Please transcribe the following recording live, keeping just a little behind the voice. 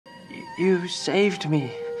You saved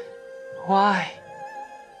me. Why?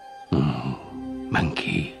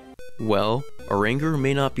 Monkey. Well, Oranguru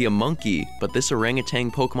may not be a monkey, but this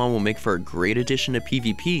orangutan Pokemon will make for a great addition to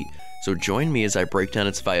PvP, so join me as I break down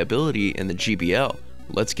its viability in the GBL.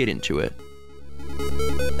 Let's get into it.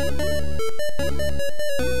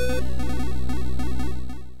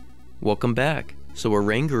 Welcome back. So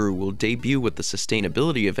Oranguru will debut with the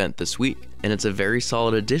sustainability event this week, and it's a very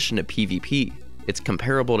solid addition to PvP. It's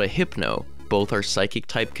comparable to Hypno. Both are psychic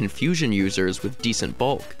type confusion users with decent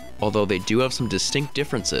bulk, although they do have some distinct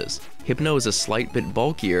differences. Hypno is a slight bit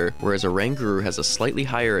bulkier, whereas Oranguru has a slightly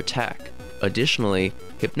higher attack. Additionally,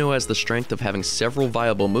 Hypno has the strength of having several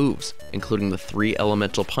viable moves, including the 3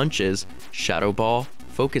 elemental punches, Shadow Ball,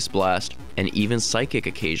 Focus Blast, and even Psychic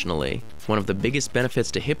occasionally. One of the biggest benefits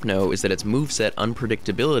to Hypno is that its moveset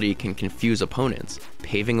unpredictability can confuse opponents,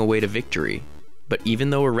 paving a way to victory. But even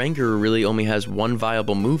though Oranguru really only has one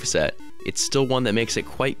viable moveset, it's still one that makes it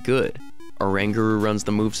quite good. Oranguru runs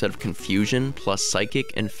the moveset of Confusion plus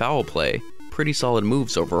Psychic and Foul Play, pretty solid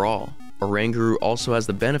moves overall. Oranguru also has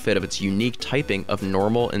the benefit of its unique typing of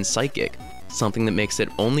Normal and Psychic, something that makes it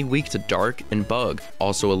only weak to Dark and Bug,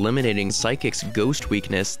 also eliminating Psychic's Ghost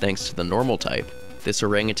weakness thanks to the Normal type. This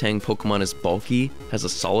orangutan Pokemon is bulky, has a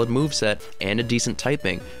solid moveset, and a decent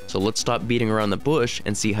typing, so let's stop beating around the bush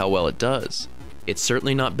and see how well it does. It's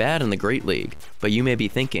certainly not bad in the Great League, but you may be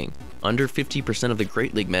thinking, under 50% of the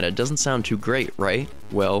Great League meta doesn't sound too great, right?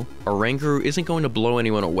 Well, Oranguru isn't going to blow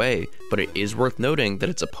anyone away, but it is worth noting that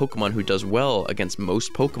it's a Pokemon who does well against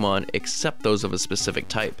most Pokemon except those of a specific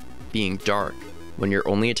type, being Dark. When your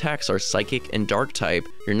only attacks are Psychic and Dark type,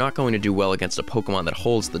 you're not going to do well against a Pokemon that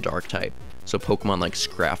holds the Dark type. So Pokemon like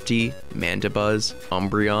Scrafty, Mandibuzz,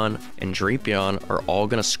 Umbreon, and Drapion are all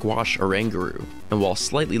gonna squash Oranguru. And while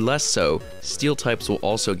slightly less so, Steel types will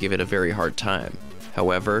also give it a very hard time.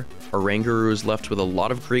 However, Oranguru is left with a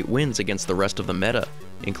lot of great wins against the rest of the meta,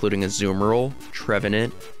 including Azumarill,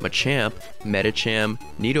 Trevenant, Machamp, Medicham,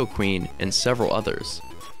 Nidoqueen, and several others.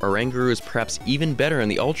 Oranguru is perhaps even better in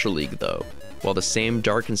the Ultra League though. While the same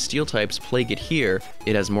Dark and Steel types plague it here,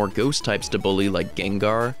 it has more Ghost types to bully like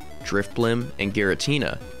Gengar, Drifblim, and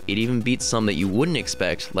Giratina. It even beats some that you wouldn't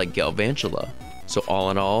expect like Galvantula. So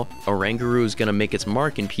all in all, Oranguru is going to make its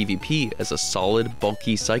mark in PvP as a solid,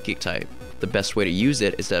 bulky Psychic type. The best way to use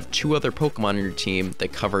it is to have 2 other Pokemon in your team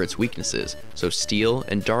that cover its weaknesses, so Steel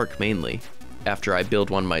and Dark mainly. After I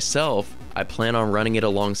build one myself, I plan on running it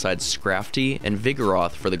alongside Scrafty and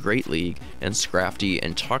Vigoroth for the Great League, and Scrafty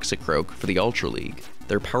and Toxicroak for the Ultra League.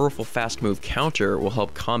 Their powerful fast move counter will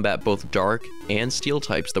help combat both Dark and Steel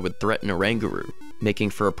types that would threaten Oranguru, making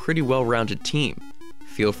for a pretty well-rounded team.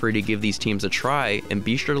 Feel free to give these teams a try, and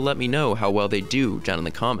be sure to let me know how well they do down in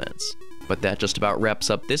the comments. But that just about wraps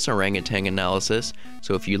up this orangutan analysis,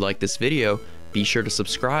 so if you like this video, be sure to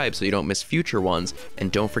subscribe so you don't miss future ones,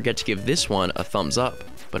 and don't forget to give this one a thumbs up.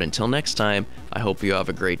 But until next time, I hope you have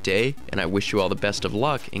a great day, and I wish you all the best of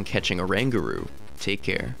luck in catching Oranguru. Take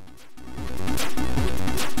care.